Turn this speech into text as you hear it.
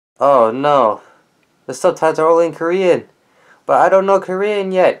Oh no, the subtitles are only in Korean, but I don't know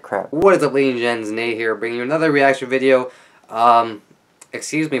Korean yet. Crap. What is up, ladies and gents? Nate here, bringing you another reaction video.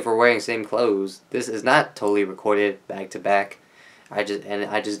 Excuse me for wearing the same clothes. This is not totally recorded back to back. I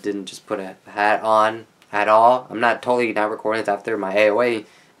just didn't just put a hat on at all. I'm not totally not recording it after my AOA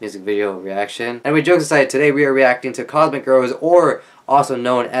music video reaction. Anyway, jokes aside, today we are reacting to Cosmic Girls, or also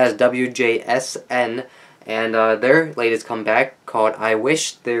known as WJSN. And their latest comeback called I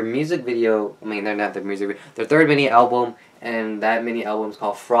Wish. Their music video, I mean, they're not their music video, their third mini album, and that mini album is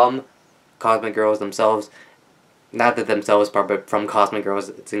called From Cosmic Girls themselves. Not that themselves part, but from Cosmic Girls,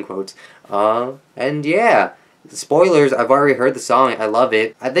 it's in quotes. And yeah, spoilers, I've already heard the song, I love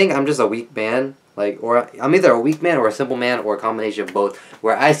it. I think I'm just a weak man, or I'm either a weak man or a simple man or a combination of both,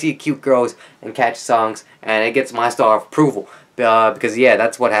 where I see cute girls and catch songs, and it gets my star of approval. Because yeah,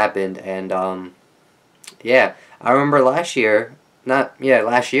 that's what happened, and yeah, I remember last year,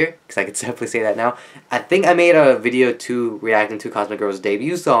 last year, because I could definitely say that now, I think I made a video reacting to Cosmic Girls'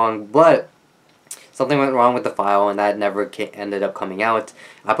 debut song, but something went wrong with the file and that never ended up coming out.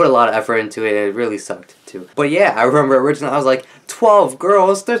 I put a lot of effort into it and it really sucked too. But yeah, I remember originally I was like, 12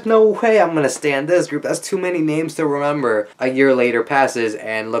 girls? There's no way I'm gonna stand this group. That's too many names to remember. A year later passes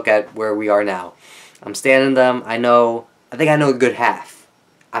and look at where we are now. I'm standing them. I think I know a good half.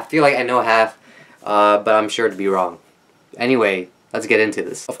 I feel like I know half. But I'm sure to be wrong. Anyway, let's get into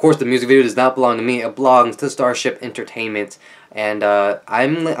this. Of course, the music video does not belong to me. It belongs to Starship Entertainment. And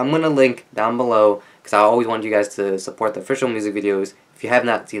I'm gonna link down below, because I always want you guys to support the official music videos if you have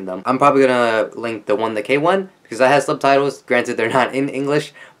not seen them. I'm probably gonna link the 1K one, because that has subtitles. Granted, they're not in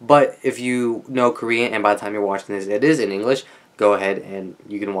English, but if you know Korean and by the time you're watching this it is in English, go ahead and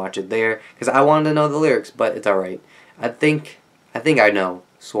you can watch it there, because I wanted to know the lyrics, but it's alright. I think I know,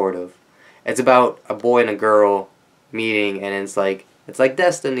 sort of. It's about a boy and a girl meeting, and it's like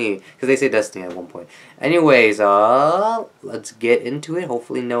destiny, because they say destiny at one point. Anyways, let's get into it.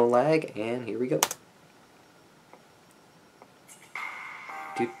 Hopefully no lag, and here we go.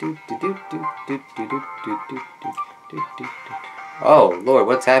 Oh Lord,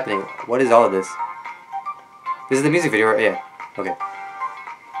 what's happening? What is all of this? This is the music video, right? Yeah. Okay.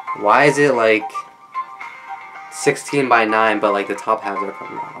 Why is it like 16:9, but like the top halves are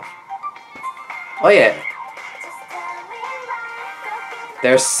coming off? Oh yeah.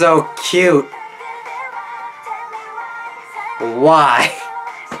 They're so cute. Why?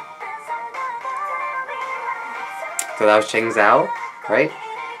 So that was Cheng Zhao, right?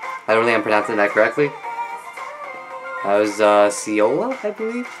 I don't think I'm pronouncing that correctly. That was Ciola, I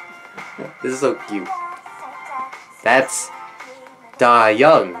believe. This is so cute. That's Da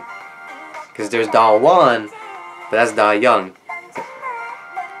Young. Because there's Da Won, but that's Da Young.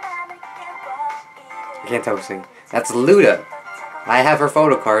 I can't tell who's singing. That's Luda. I have her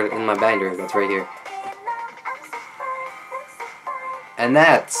photo card in my binder. That's right here. And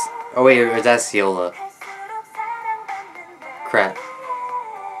that's... oh wait, or that's Ciola. Crap.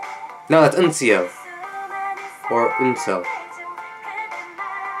 No, that's Uncio. Or Unso.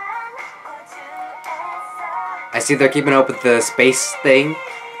 I see they're keeping up with the space thing.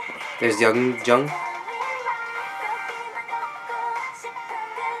 There's Young Jung.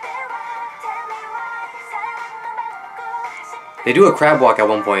 They do a crab walk at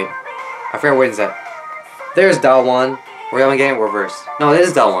one point. I forgot where it's at. There's Dawan. We're gonna get it reverse. No, it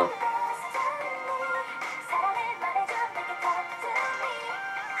is Dawan.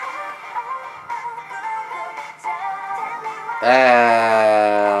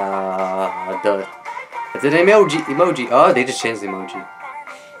 It's an emoji. Oh, they just changed the emoji.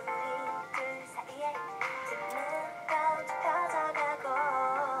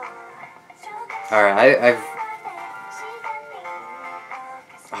 Alright, oh,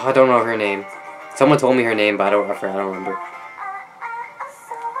 I don't know her name. Someone told me her name, but I don't remember.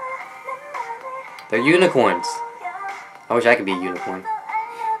 They're unicorns. I wish I could be a unicorn.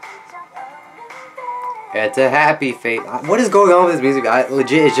 It's a happy face. What is going on with this music?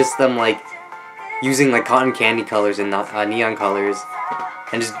 Legit, it's just them like using like cotton candy colors and neon colors,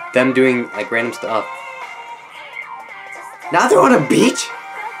 and just them doing like random stuff. Now they're on a beach.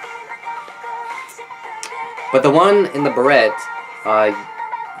 But the one in the beret,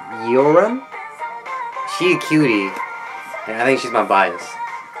 Yoram? She a cutie, and I think she's my bias.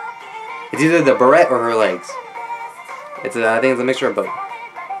 It's either the beret or her legs. I think it's a mixture of both.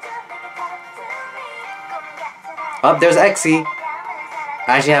 Oh, there's Exy.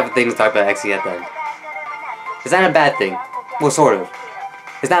 I actually have a thing to talk about Exy at the end. Is that a bad thing? Well, sort of.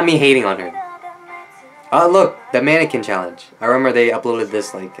 It's not me hating on her. Oh, look, the mannequin challenge. I remember they uploaded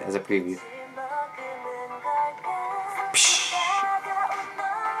this like as a preview. Psh.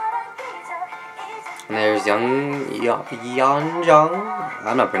 And there's Yeonjung.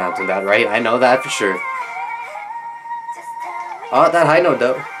 I'm not pronouncing that right. I know that for sure. Oh, that high note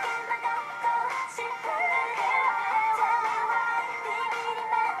though.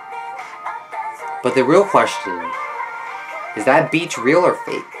 But the real question is that beach real or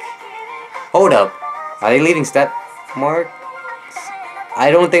fake? Hold up. Are they leaving step marks?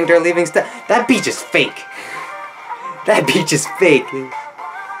 I don't think they're leaving step. That beach is fake. That beach is fake.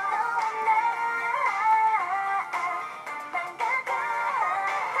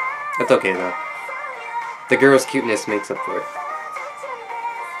 That's okay though. The girl's cuteness makes up for it.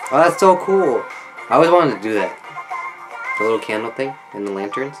 Oh, that's so cool. I always wanted to do that. The little candle thing and the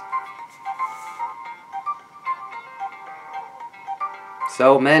lanterns.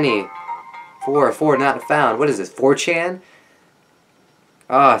 So many. Four not found. What is this? 4chan?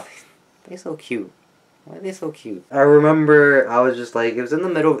 Ah, they're so cute. Why are they so cute? I remember I was just like, it was in the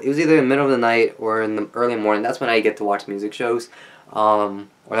middle, it was either in the middle of the night or in the early morning. That's when I get to watch music shows. Or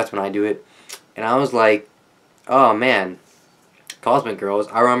that's when I do it. And I was like, oh man, Cosmic Girls.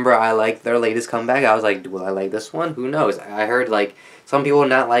 I remember I liked their latest comeback. I was like, will I like this one? Who knows? I heard like some people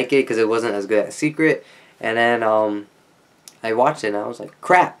not like it because it wasn't as good as Secret. And then I watched it and I was like,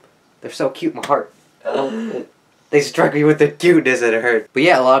 crap, they're so cute, my heart. They struck me with the cuteness and it hurt. But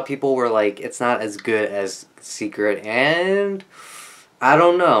yeah, a lot of people were like, it's not as good as Secret, and I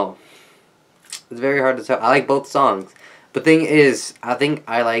don't know. It's very hard to tell. I like both songs. But thing is, I think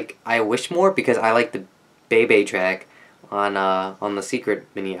I like I Wish more because I like the Bebe track on the Secret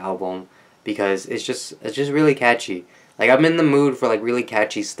mini album because it's just really catchy. Like I'm in the mood for like really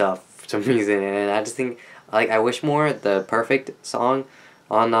catchy stuff for some reason, and I just think like I Wish More, the perfect song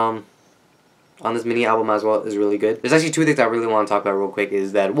on this mini album as well, is really good. There's actually two things I really want to talk about real quick.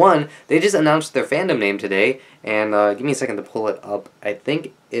 Is that one, they just announced their fandom name today, and give me a second to pull it up. I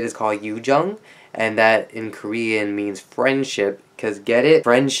think it is called Uhh, and that in Korean means friendship. Cause get it,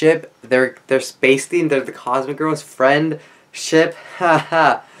 friendship. They're space themed. They're the Cosmic Girls. Friendship. Ha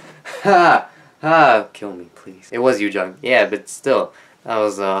ha ha ha. Kill me, please. It was Uhh. Yeah, but still, that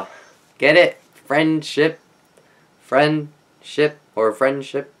was get it, friendship, friendship or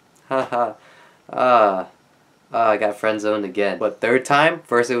friendship. Ha ha. I got friend zoned again. But third time?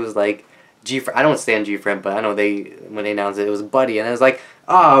 First it was like I don't stand G-Friend, but I know when they announced it, it was Buddy, and it was like,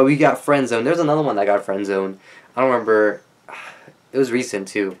 oh, we got friend zoned. There's another one that got friend zoned. I don't remember. It was recent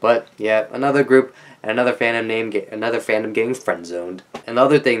too, but yeah, another group and another fandom getting friend zoned.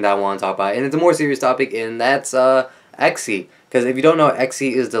 Another thing that I want to talk about, and it's a more serious topic, and that's EXE. Because if you don't know, EXE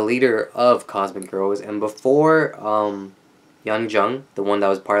is the leader of Cosmic Girls, and before Yeonjung, the one that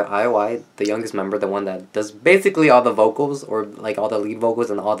was part of IOI, the youngest member, the one that does basically all the vocals, or like all the lead vocals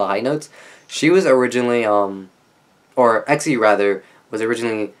and all the high notes, she was originally, or EXE rather, was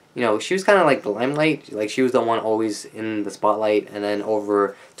originally, you know, she was kind of like the limelight, like she was the one always in the spotlight, and then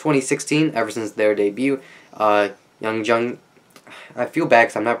over 2016, ever since their debut, Yeonjung, I feel bad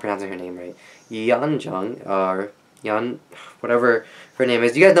because I'm not pronouncing her name right, Yeonjung, or whatever her name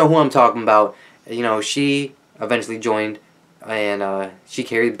is, you guys know who I'm talking about, you know, she eventually joined, and she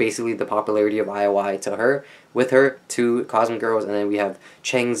carried basically the popularity of IOI with her to Cosmic Girls. And then we have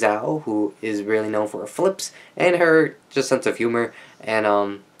Chang Zhao, who is really known for her flips and her just sense of humor,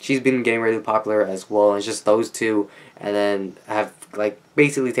 and she's been getting really popular as well. And it's just those two, and then have like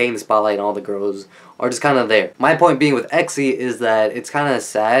basically taking the spotlight, and all the girls are just kind of there. My point being with EXE is that it's kind of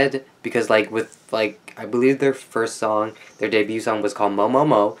sad because like with like I believe their first song, their debut song was called Mo Mo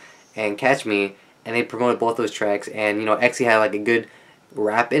Mo and Catch Me, and they promoted both those tracks, and you know EXE had like a good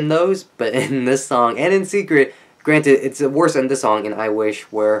rap in those, but in this song and in Secret, granted it's worse in this song in I Wish,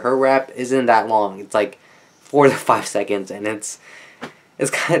 where her rap isn't that long. It's like 4 to 5 seconds, and it's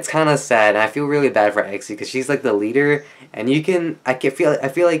kind of sad. And I feel really bad for EXE because she's like the leader, and I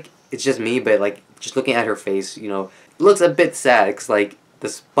feel like it's just me, but like just looking at her face, you know, it looks a bit sad because like the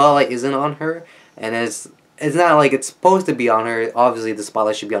spotlight isn't on her, and it's not like it's supposed to be on her. Obviously the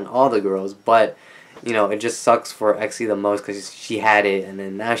spotlight should be on all the girls, but you know, it just sucks for EXE the most because she had it and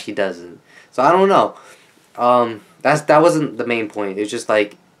then now she doesn't. So I don't know. That wasn't the main point. It's just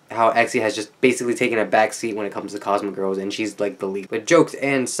like how EXE has just basically taken a back seat when it comes to Cosmic Girls, and she's like the lead. But jokes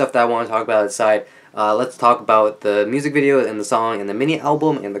and stuff that I want to talk about aside, let's talk about the music video and the song and the mini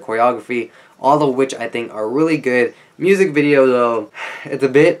album and the choreography, all of which I think are really good. Music video though, it's a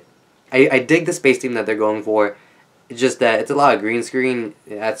bit, I dig the space theme that they're going for. It's just that it's a lot of green screen.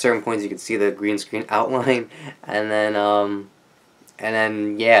 At certain points you can see the green screen outline, and then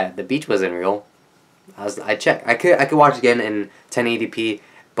yeah, the beach wasn't real. I checked. I could watch again in 1080p,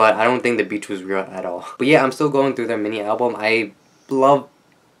 but I don't think the beach was real at all. But yeah, I'm still going through their mini album. I love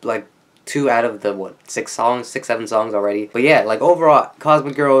like 2 out of the, what, 6 songs? 6, 7 songs already. But yeah, like, overall,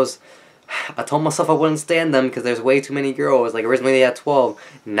 Cosmic Girls, I told myself I wouldn't stand them because there's way too many girls. Like, originally they had 12.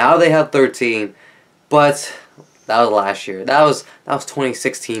 Now they have 13. But that was last year. That was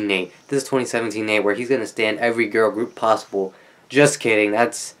 2016 Nate. This is 2017 Nate, where he's going to stand every girl group possible. Just kidding.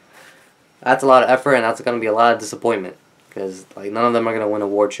 That's a lot of effort, and that's going to be a lot of disappointment. Because, like, none of them are going to win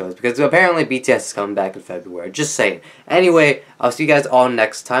award shows. Because apparently BTS is coming back in February. Just saying. Anyway, I'll see you guys all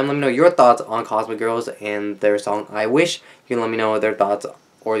next time. Let me know your thoughts on Cosmic Girls and their song I Wish. You can let me know their thoughts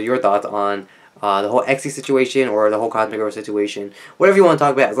or your thoughts on the whole EXI situation or the whole Cosmic Girls situation. Whatever you want to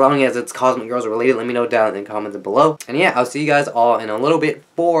talk about, as long as it's Cosmic Girls related, let me know down in the comments below. And yeah, I'll see you guys all in a little bit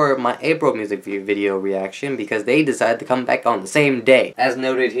for my April music video reaction because they decided to come back on the same day, as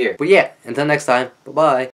noted here. But yeah, until next time, bye-bye.